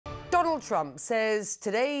Donald Trump says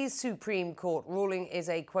today's Supreme Court ruling is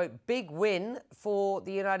a, quote, big win for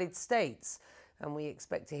the United States. And we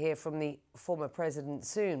expect to hear from the former president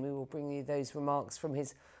soon. We will bring you those remarks from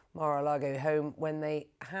his Mar-a-Lago home when they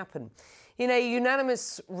happen. In a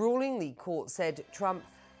unanimous ruling, the court said Trump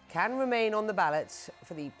can remain on the ballot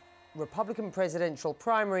for the Republican presidential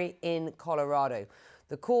primary in Colorado.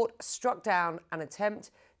 The court struck down an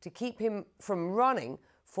attempt to keep him from running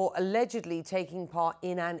for allegedly taking part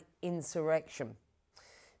in an insurrection.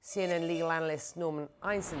 CNN legal analyst Norm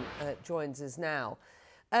Eisen joins us now.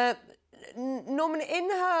 Norman, in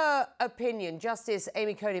her opinion, Justice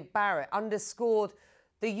Amy Coney Barrett underscored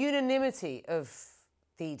the unanimity of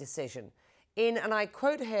the decision in, and I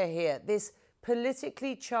quote her here, this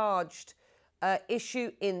politically charged issue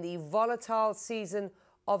in the volatile season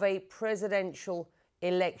of a presidential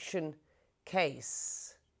election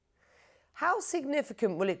case. How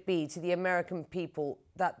significant will it be to the American people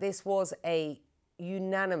that this was a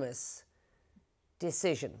unanimous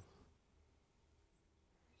decision?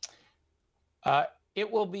 It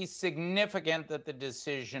will be significant that the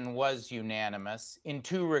decision was unanimous in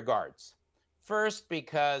two regards. First,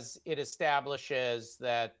 because it establishes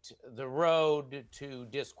that the road to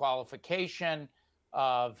disqualification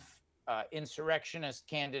of insurrectionist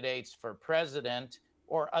candidates for president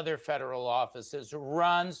or other federal offices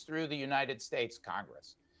runs through the United States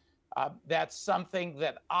Congress. That's something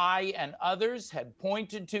that I and others had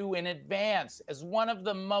pointed to in advance as one of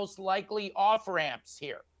the most likely off-ramps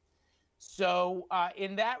here. So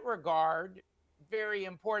in that regard, very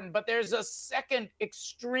important. But there's a second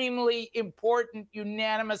extremely important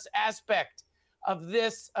unanimous aspect of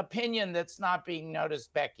this opinion that's not being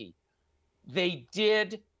noticed, Becky. They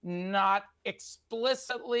did not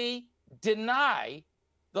explicitly deny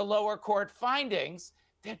the lower court findings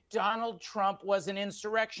that Donald Trump was an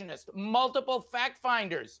insurrectionist. Multiple fact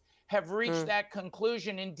finders have reached that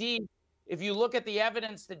conclusion. Indeed, if you look at the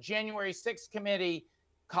evidence, the January 6th committee,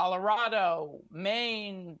 Colorado,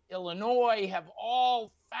 Maine, Illinois have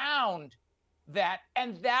all found that,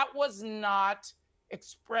 and that was not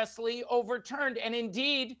expressly overturned. And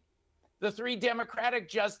indeed, the three Democratic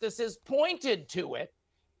justices pointed to it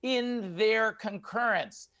in their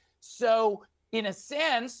concurrence. So in a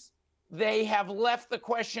sense, they have left the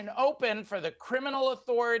question open for the criminal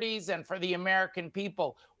authorities and for the American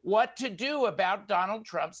people what to do about Donald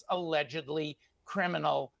Trump's allegedly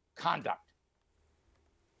criminal conduct.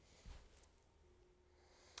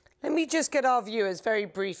 Let me just get our viewers very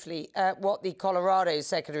briefly at what the Colorado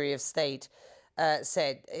Secretary of State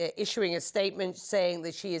said, issuing a statement saying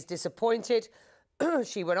that she is disappointed.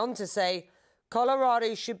 She went on to say,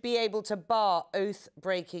 Colorado should be able to bar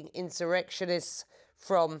oath-breaking insurrectionists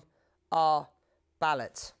from our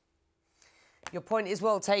ballot. Your point is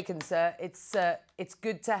well taken, sir. It's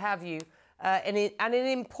good to have you. And an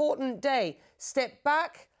important day. Step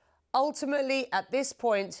back, ultimately, at this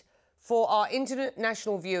point, for our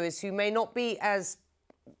international viewers who may not be as,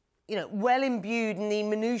 well imbued in the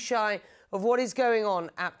minutiae of what is going on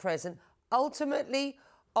at present, ultimately,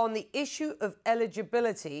 on the issue of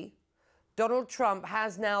eligibility, Donald Trump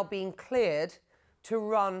has now been cleared to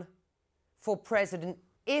run for president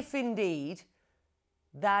if indeed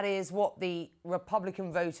that is what the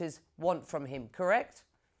Republican voters want from him, correct?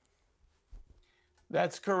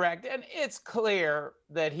 That's correct. And it's clear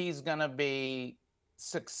that he's going to be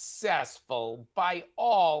successful by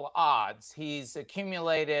all odds. He's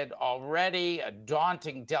accumulated already a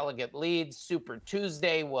daunting delegate lead. Super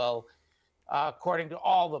Tuesday will, according to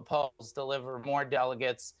all the polls, deliver more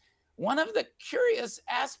delegates. One of the curious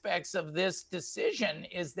aspects of this decision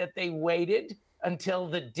is that they waited until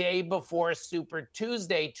the day before Super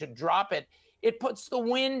Tuesday to drop it. It puts the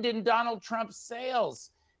wind in Donald Trump's sails.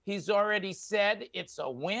 He's already said it's a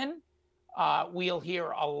win. We'll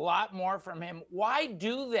hear a lot more from him. Why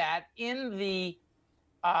do that in the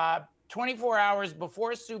 24 hours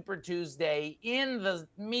before Super Tuesday, in the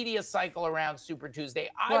media cycle around Super Tuesday?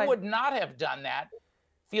 I would not have done that.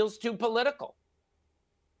 Feels too political.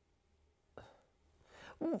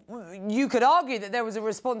 You could argue that there was a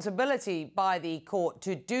responsibility by the court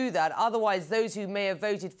to do that. Otherwise, those who may have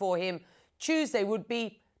voted for him Tuesday would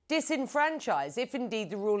be disenfranchised if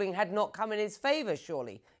indeed the ruling had not come in his favor,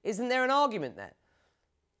 surely. Isn't there an argument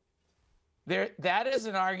there? That is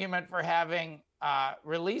an argument for having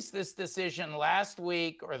released this decision last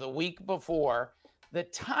week or the week before. The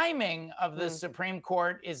timing of the Supreme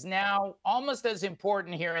Court is now almost as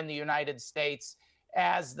important here in the United States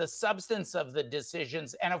as the substance of the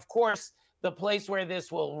decisions. And of course, the place where this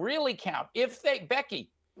will really count, if they, Becky,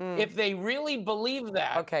 if they really believe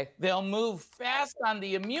that, they'll move fast on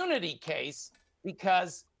the immunity case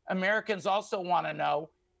because Americans also want to know,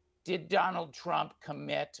 did Donald Trump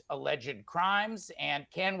commit alleged crimes? And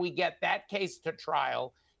can we get that case to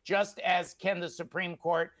trial? Just as can the Supreme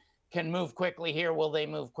Court can move quickly here, will they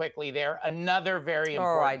move quickly there? Another very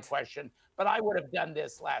important question. But I would have done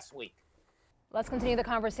this last week. Let's continue the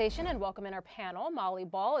conversation and welcome in our panel. Molly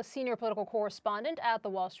Ball, a senior political correspondent at the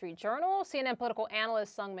Wall Street Journal, CNN political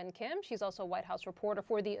analyst Sungmin Kim. She's also a White House reporter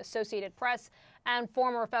for the Associated Press, and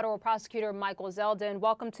former federal prosecutor Michael Zeldin.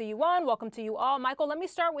 Welcome to you one. Welcome to you all. Michael, let me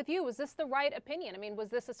start with you. Was this the right opinion? I mean, was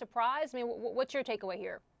this a surprise? I mean, what's your takeaway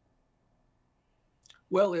here?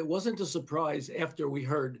 Well, it wasn't a surprise after we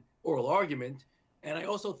heard oral argument. And I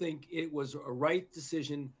also think it was a right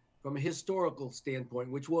decision from a historical standpoint,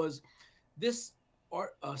 which was this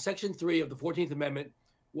Section 3 of the 14th Amendment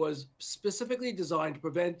was specifically designed to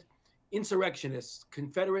prevent insurrectionists,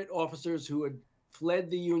 Confederate officers who had fled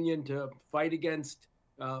the Union to fight against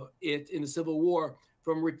it in the Civil War,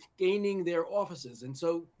 from regaining their offices. And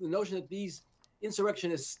so the notion that these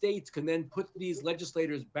insurrectionist states can then put these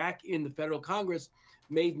legislators back in the federal Congress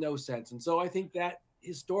made no sense. And so I think that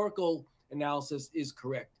historical analysis is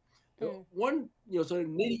correct. One sort of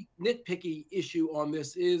nitpicky issue on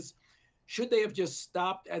this is, should they have just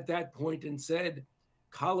stopped at that point and said,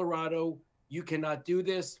 Colorado, you cannot do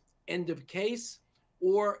this, end of case?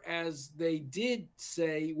 Or as they did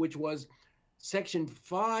say, which was Section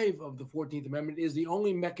 5 of the 14th Amendment is the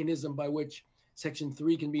only mechanism by which Section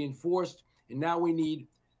 3 can be enforced. And now we need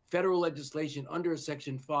federal legislation under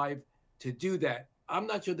Section 5 to do that. I'm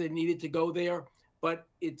not sure they needed to go there, but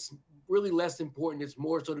it's really less important. It's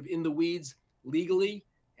more sort of in the weeds legally.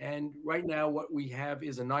 And right now, what we have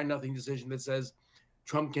is a 9-0 decision that says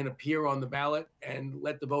Trump can appear on the ballot and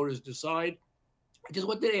let the voters decide. I just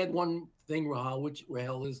want to add one thing,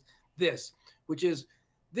 Rahel, is this, which is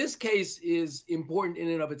this case is important in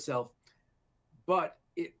and of itself, but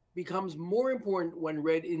it becomes more important when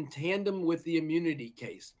read in tandem with the immunity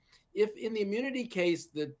case. If in the immunity case,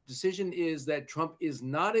 the decision is that Trump is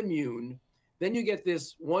not immune, then you get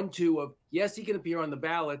this 1-2 of, yes, he can appear on the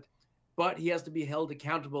ballot, but he has to be held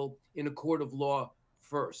accountable in a court of law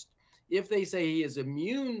first. If they say he is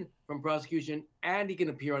immune from prosecution and he can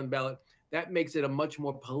appear on the ballot, that makes it a much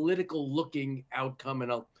more political looking outcome.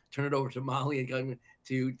 And I'll turn it over to Molly and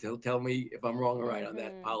to tell me if I'm wrong or right on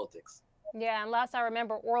that politics. Yeah, and last I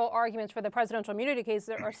remember, oral arguments for the presidential immunity case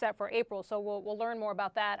are set for April, so we'll learn more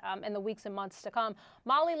about that in the weeks and months to come.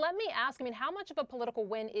 Molly, let me ask, I mean, how much of a political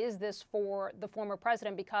win is this for the former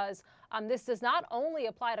president? Because this does not only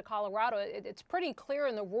apply to Colorado. It's pretty clear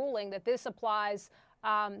in the ruling that this applies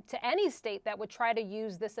to any state that would try to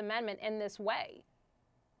use this amendment in this way.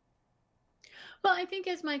 Well, I think,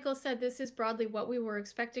 as Michael said, this is broadly what we were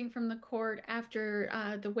expecting from the court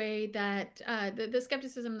after the way that the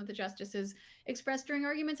skepticism that the justices expressed during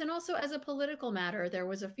arguments. And also as a political matter, there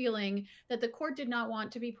was a feeling that the court did not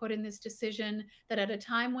want to be put in this decision, that at a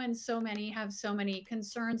time when so many have so many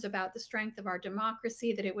concerns about the strength of our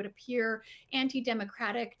democracy, that it would appear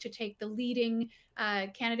anti-democratic to take the leading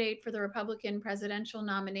candidate for the Republican presidential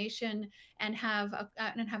nomination and have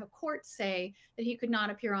a court say that he could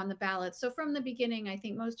not appear on the ballot. So from the beginning, I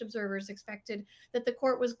think most observers expected that the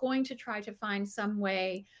court was going to try to find some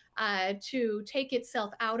way to take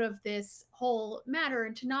itself out of this whole matter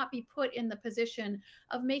and to not be put in the position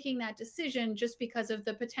of making that decision just because of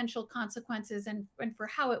the potential consequences and for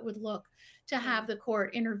how it would look to have the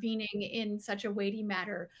court intervening in such a weighty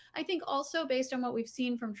matter. I think also based on what we've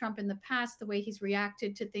seen from Trump in the past, the way he's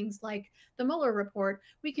reacted to things like the Mueller report,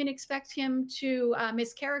 we can expect him to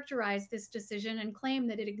mischaracterize this decision and claim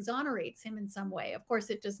that it exonerates him in some way. Of course,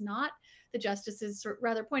 it does not. The justices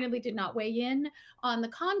rather pointedly did not weigh in on the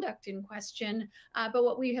conduct in question. But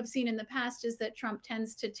what we have seen in the past is that Trump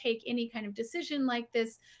tends to take any kind of decision like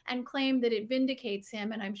this and claim that it vindicates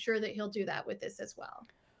him. And I'm sure that he'll do that with this as well.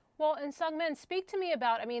 Well, and Sungmin, speak to me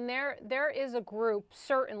about, I mean, there is a group,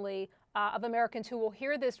 certainly, of Americans who will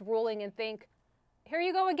hear this ruling and think, here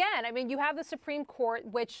you go again. I mean, you have the Supreme Court,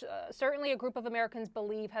 which certainly a group of Americans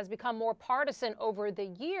believe has become more partisan over the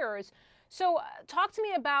years. So talk to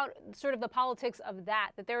me about sort of the politics of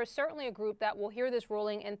that there is certainly a group that will hear this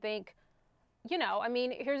ruling and think, you know, I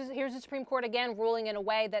mean, here's the Supreme Court again ruling in a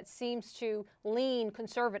way that seems to lean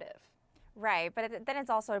conservative. Right, but then it's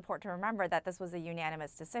also important to remember that this was a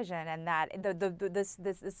unanimous decision, and that this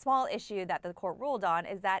small issue that the court ruled on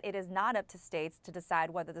is that it is not up to states to decide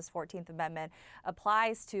whether this 14th Amendment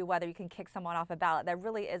applies to whether you can kick someone off a ballot. That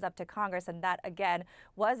really is up to Congress, and that, again,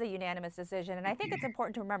 was a unanimous decision. And I think it's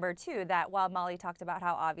important to remember, too, that while Molly talked about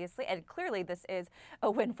how obviously, and clearly this is a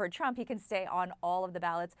win for Trump, he can stay on all of the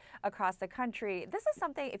ballots across the country. This is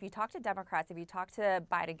something, if you talk to Democrats, if you talk to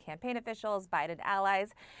Biden campaign officials, Biden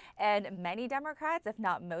allies, and many Democrats, if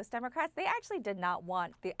not most Democrats, they actually did not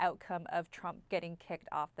want the outcome of Trump getting kicked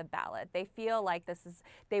off the ballot. They feel like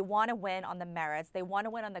they want to win on the merits. They want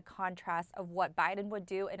to win on the contrast of what Biden would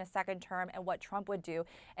do in a second term and what Trump would do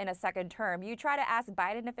in a second term. You try to ask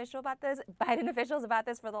Biden officials about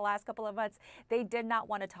this for the last couple of months. They did not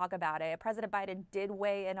want to talk about it. President Biden did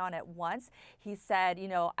weigh in on it once. He said,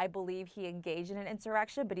 I believe he engaged in an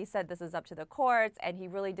insurrection, but he said this is up to the courts, and he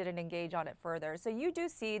really didn't engage on it further. So you do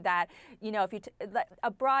see that, if you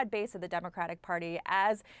a broad base of the Democratic Party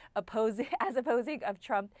as opposing of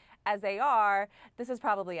Trump as they are, this is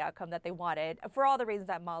probably the outcome that they wanted for all the reasons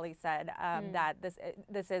that Molly said. That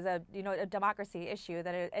this is a democracy issue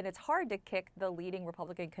and it's hard to kick the leading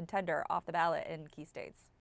Republican contender off the ballot in key states.